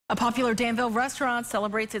A popular Danville restaurant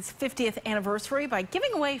celebrates its 50th anniversary by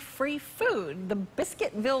giving away free food. The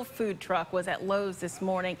Biscuitville food truck was at Lowe's this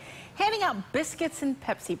morning, handing out biscuits and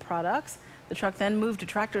Pepsi products. The truck then moved to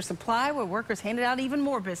Tractor Supply, where workers handed out even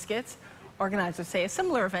more biscuits. Organizers say a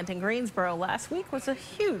similar event in Greensboro last week was a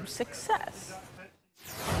huge success.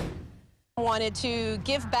 Wanted to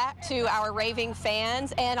give back to our raving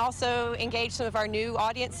fans and also engage some of our new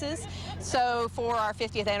audiences. So for our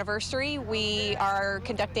 50th anniversary, we are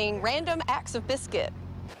conducting random acts of biscuit.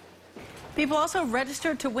 People also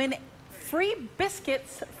registered to win free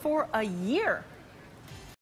biscuits for a year.